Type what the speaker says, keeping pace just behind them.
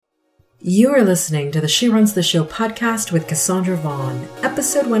You are listening to the She Runs the Show podcast with Cassandra Vaughn,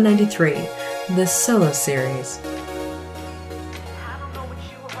 episode 193, the solo series. I don't know what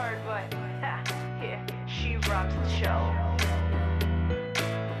you heard, but yeah, she runs the show.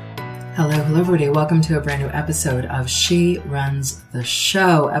 Hello everybody. Welcome to a brand new episode of She Runs the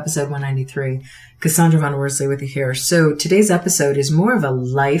Show, episode 193. Cassandra Von Worsley with you here. So today's episode is more of a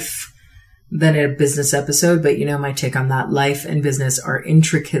life than a business episode, but you know my take on that. Life and business are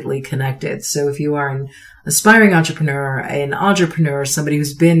intricately connected. So if you are an aspiring entrepreneur, somebody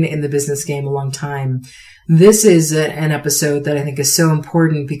who's been in the business game a long time, this is an episode that I think is so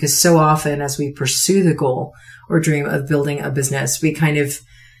important because so often as we pursue the goal or dream of building a business, we kind of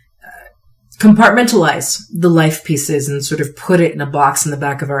compartmentalize the life pieces and sort of put it in a box in the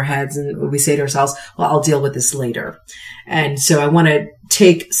back of our heads. And we say to ourselves, well, I'll deal with this later. And so I want to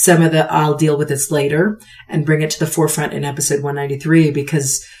take some of the I'll deal with this later and bring it to the forefront in episode 193,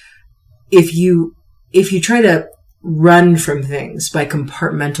 because if you try to run from things by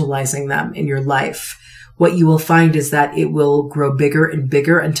compartmentalizing them in your life, what you will find is that it will grow bigger and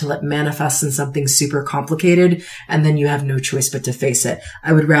bigger until it manifests in something super complicated, and then you have no choice but to face it.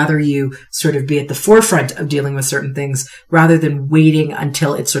 I would rather you sort of be at the forefront of dealing with certain things rather than waiting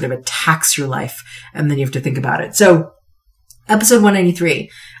until it sort of attacks your life, and then you have to think about it. So episode 193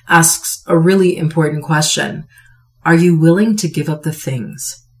 asks a really important question. Are you willing to give up the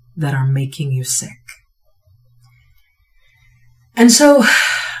things that are making you sick? And so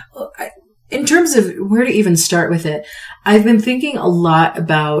in terms of where to even start with it, I've been thinking a lot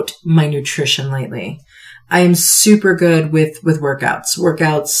about my nutrition lately. I am super good with workouts.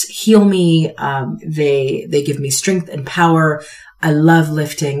 Workouts heal me. They give me strength and power. I love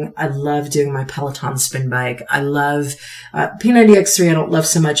lifting. I love doing my Peloton spin bike. I love P90X3. I don't love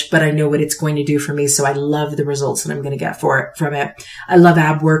so much, but I know what it's going to do for me. So I love the results that I'm going to get from it. I love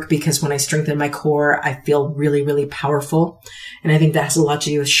ab work because when I strengthen my core, I feel really, really powerful. And I think that has a lot to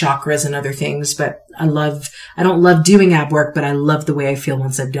do with chakras and other things. But I don't love doing ab work, but I love the way I feel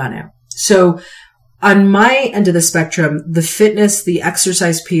once I've done it. So on my end of the spectrum, the fitness, the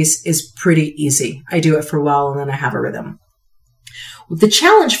exercise piece is pretty easy. I do it for a while and then I have a rhythm. The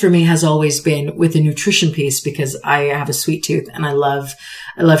challenge for me has always been with the nutrition piece because I have a sweet tooth and I love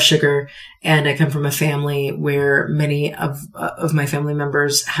sugar, and I come from a family where many of my family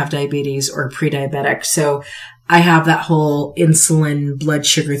members have diabetes or are pre-diabetic. So I have that whole insulin blood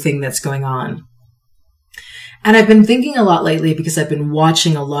sugar thing that's going on. And I've been thinking a lot lately because I've been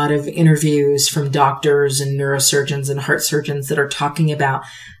watching a lot of interviews from doctors and neurosurgeons and heart surgeons that are talking about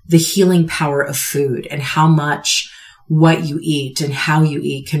the healing power of food and how much what you eat and how you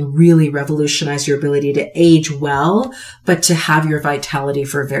eat can really revolutionize your ability to age well, but to have your vitality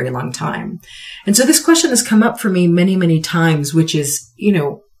for a very long time. And so this question has come up for me many, many times, which is,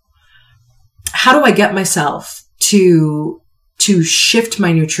 how do I get myself to shift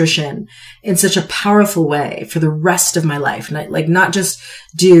my nutrition in such a powerful way for the rest of my life? And not just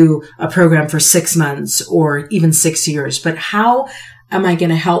do a program for 6 months or even 6 years, but how am I going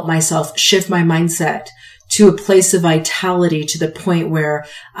to help myself shift my mindset to a place of vitality to the point where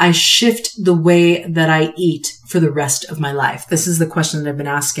I shift the way that I eat for the rest of my life? This is the question that I've been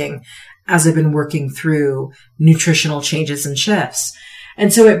asking as I've been working through nutritional changes and shifts.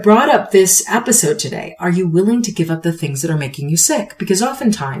 And so it brought up this episode today. Are you willing to give up the things that are making you sick? Because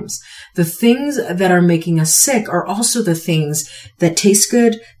oftentimes the things that are making us sick are also the things that taste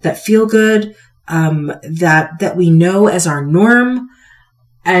good, that feel good, that we know as our norm,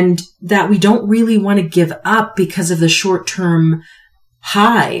 and that we don't really want to give up because of the short-term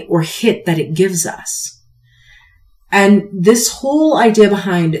high or hit that it gives us. And this whole idea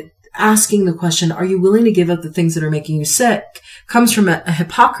behind asking the question, are you willing to give up the things that are making you sick, comes from a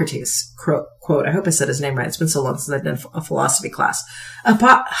Hippocrates quote. I hope I said his name right. It's been so long since I've done a philosophy class. A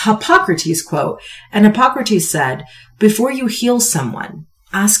Hippocrates quote. And Hippocrates said, before you heal someone,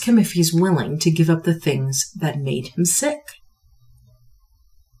 ask him if he's willing to give up the things that made him sick.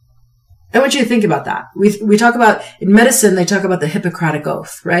 I want you to think about that. We talk about, in medicine, they talk about the Hippocratic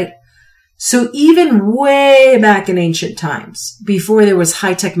Oath, right? So even way back in ancient times, before there was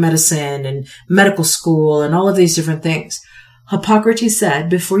high-tech medicine and medical school and all of these different things, Hippocrates said,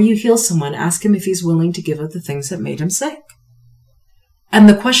 before you heal someone, ask him if he's willing to give up the things that made him sick. And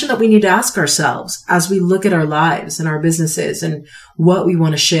the question that we need to ask ourselves as we look at our lives and our businesses and what we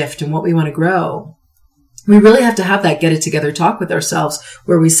want to shift and what we want to grow, we really have to have that get it together talk with ourselves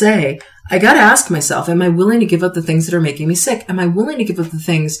where we say, I got to ask myself, am I willing to give up the things that are making me sick? Am I willing to give up the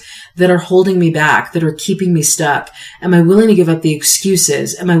things that are holding me back, that are keeping me stuck? Am I willing to give up the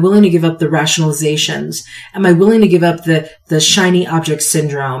excuses? Am I willing to give up the rationalizations? Am I willing to give up the shiny object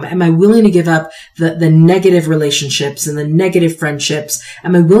syndrome? Am I willing to give up the negative relationships and the negative friendships?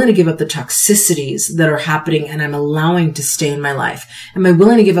 Am I willing to give up the toxicities that are happening and I'm allowing to stay in my life? Am I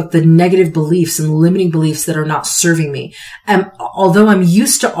willing to give up the negative beliefs and limiting beliefs that are not serving me? Although I'm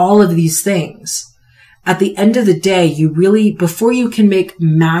used to all of these things, at the end of the day, you really, before you can make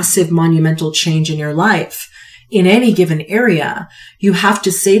massive monumental change in your life in any given area, you have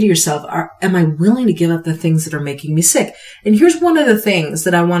to say to yourself, am I willing to give up the things that are making me sick? And here's one of the things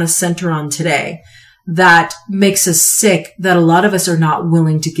that I want to center on today that makes us sick, that a lot of us are not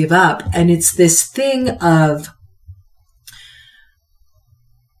willing to give up. And it's this thing of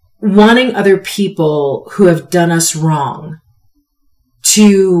wanting other people who have done us wrong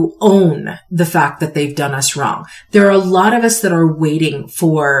to own the fact that they've done us wrong. There are a lot of us that are waiting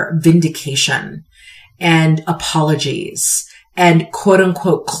for vindication and apologies and quote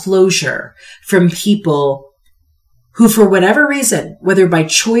unquote closure from people who, for whatever reason, whether by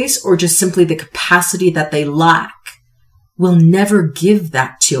choice or just simply the capacity that they lack, will never give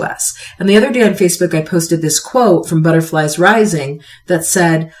that to us. And the other day on Facebook, I posted this quote from Butterflies Rising that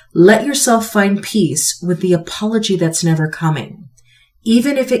said, "Let yourself find peace with the apology that's never coming.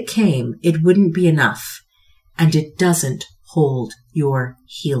 Even if it came, it wouldn't be enough, and it doesn't hold your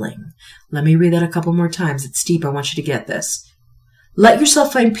healing." Let me read that a couple more times. It's deep. I want you to get this. Let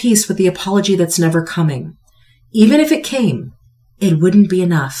yourself find peace with the apology that's never coming. Even if it came, it wouldn't be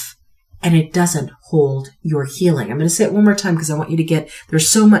enough, and it doesn't hold your healing. I'm going to say it one more time because I want you to get,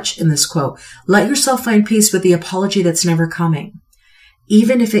 there's so much in this quote. Let yourself find peace with the apology that's never coming.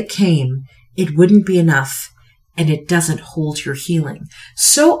 Even if it came, it wouldn't be enough, and it doesn't hold your healing.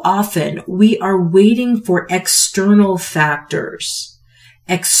 So often we are waiting for external factors,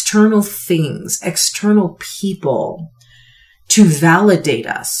 external things, external people to validate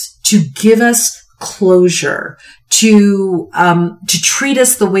us, to give us closure, to treat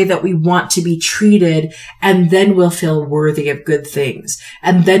us the way that we want to be treated, and then we'll feel worthy of good things.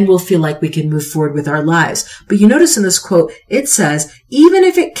 And then we'll feel like we can move forward with our lives. But you notice in this quote, it says, even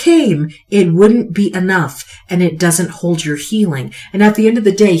if it came, it wouldn't be enough, and it doesn't hold your healing. And at the end of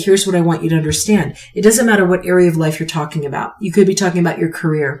the day, here's what I want you to understand. It doesn't matter what area of life you're talking about. You could be talking about your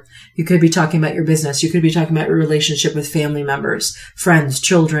career. You could be talking about your business. You could be talking about your relationship with family members, friends,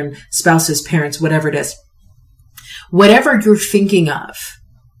 children, spouses, parents, whatever it is. Whatever you're thinking of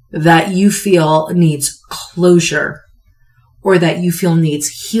that you feel needs closure or that you feel needs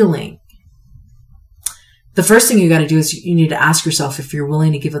healing, the first thing you got to do is you need to ask yourself if you're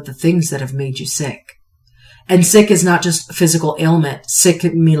willing to give up the things that have made you sick. And sick is not just a physical ailment. Sick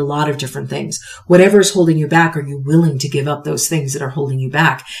can mean a lot of different things. Whatever is holding you back, are you willing to give up those things that are holding you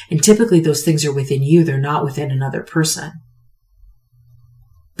back? And typically those things are within you. They're not within another person.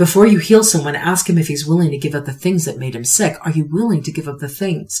 Before you heal someone, ask him if he's willing to give up the things that made him sick. Are you willing to give up the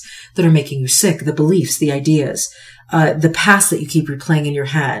things that are making you sick? The beliefs, the ideas, the past that you keep replaying in your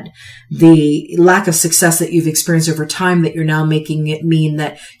head, the lack of success that you've experienced over time that you're now making it mean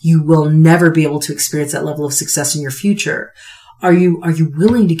that you will never be able to experience that level of success in your future. Are you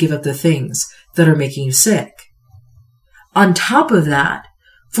willing to give up the things that are making you sick? On top of that,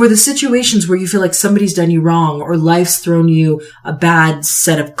 for the situations where you feel like somebody's done you wrong or life's thrown you a bad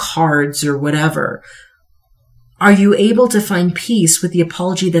set of cards or whatever, are you able to find peace with the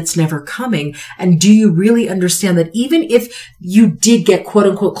apology that's never coming? And do you really understand that even if you did get quote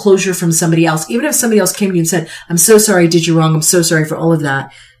unquote closure from somebody else, even if somebody else came to you and said, I'm so sorry I did you wrong, I'm so sorry for all of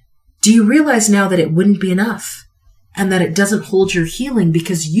that, do you realize now that it wouldn't be enough? And that it doesn't hold your healing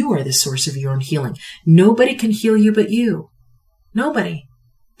because you are the source of your own healing. Nobody can heal you but you. Nobody.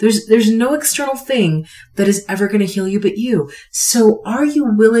 There's no external thing that is ever going to heal you but you. So are you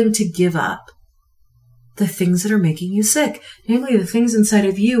willing to give up the things that are making you sick? Namely, the things inside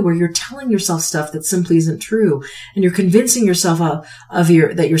of you where you're telling yourself stuff that simply isn't true. And you're convincing yourself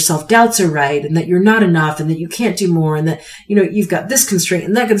that your self-doubts are right and that you're not enough and that you can't do more and that, you've got this constraint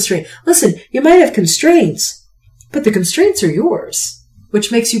and that constraint. Listen, you might have constraints, but the constraints are yours,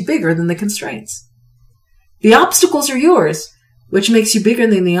 which makes you bigger than the constraints. The obstacles are yours, which makes you bigger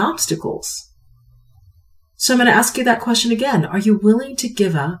than the obstacles. So I'm going to ask you that question again. Are you willing to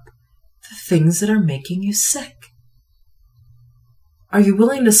give up the things that are making you sick? Are you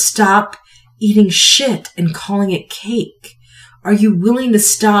willing to stop eating shit and calling it cake? Are you willing to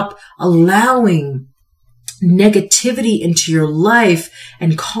stop allowing negativity into your life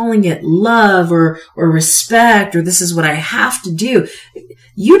and calling it love or respect, or this is what I have to do.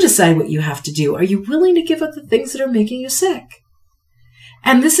 You decide what you have to do. Are you willing to give up the things that are making you sick?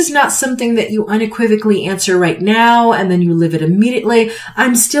 And this is not something that you unequivocally answer right now and then you live it immediately.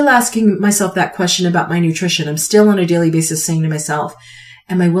 I'm still asking myself that question about my nutrition. I'm still on a daily basis saying to myself,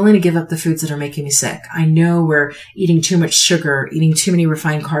 am I willing to give up the foods that are making me sick? I know we're eating too much sugar, eating too many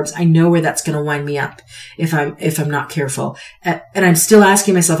refined carbs. I know where that's going to wind me up if I'm not careful. And I'm still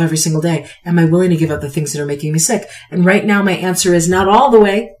asking myself every single day, am I willing to give up the things that are making me sick? And right now my answer is not all the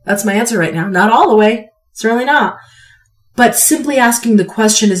way. That's my answer right now. Not all the way. Certainly not. But simply asking the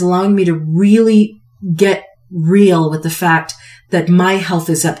question is allowing me to really get real with the fact that my health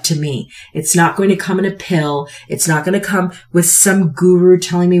is up to me. It's not going to come in a pill. It's not going to come with some guru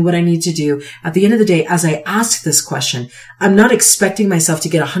telling me what I need to do. At the end of the day, as I ask this question, I'm not expecting myself to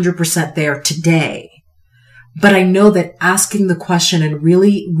get 100% there today. But I know that asking the question and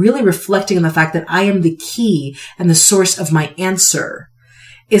really, really reflecting on the fact that I am the key and the source of my answer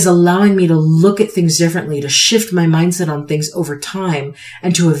is allowing me to look at things differently, to shift my mindset on things over time,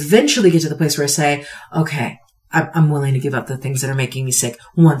 and to eventually get to the place where I say, okay, I'm willing to give up the things that are making me sick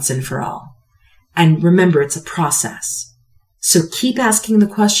once and for all. And remember, it's a process. So keep asking the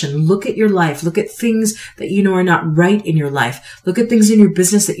question. Look at your life. Look at things that you know are not right in your life. Look at things in your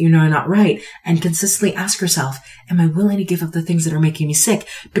business that you know are not right. And consistently ask yourself, am I willing to give up the things that are making me sick?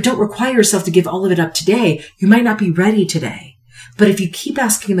 But don't require yourself to give all of it up today. You might not be ready today. But if you keep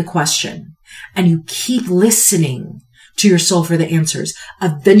asking the question and you keep listening to your soul for the answers,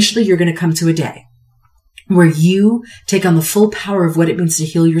 eventually you're going to come to a day where you take on the full power of what it means to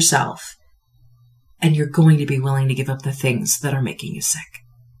heal yourself, and you're going to be willing to give up the things that are making you sick.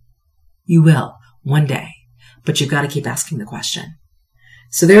 You will one day, but you've got to keep asking the question.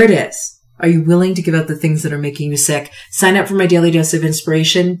 So there it is. Are you willing to give up the things that are making you sick? Sign up for my daily dose of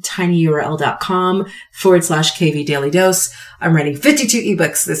inspiration, tinyurl.com/KV Daily Dose. I'm writing 52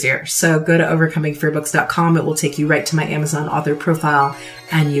 ebooks this year. So go to overcomingfearbooks.com. It will take you right to my Amazon author profile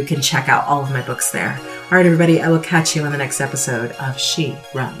and you can check out all of my books there. All right, everybody, I will catch you on the next episode of She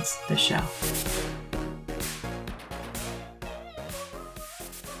Runs the Show.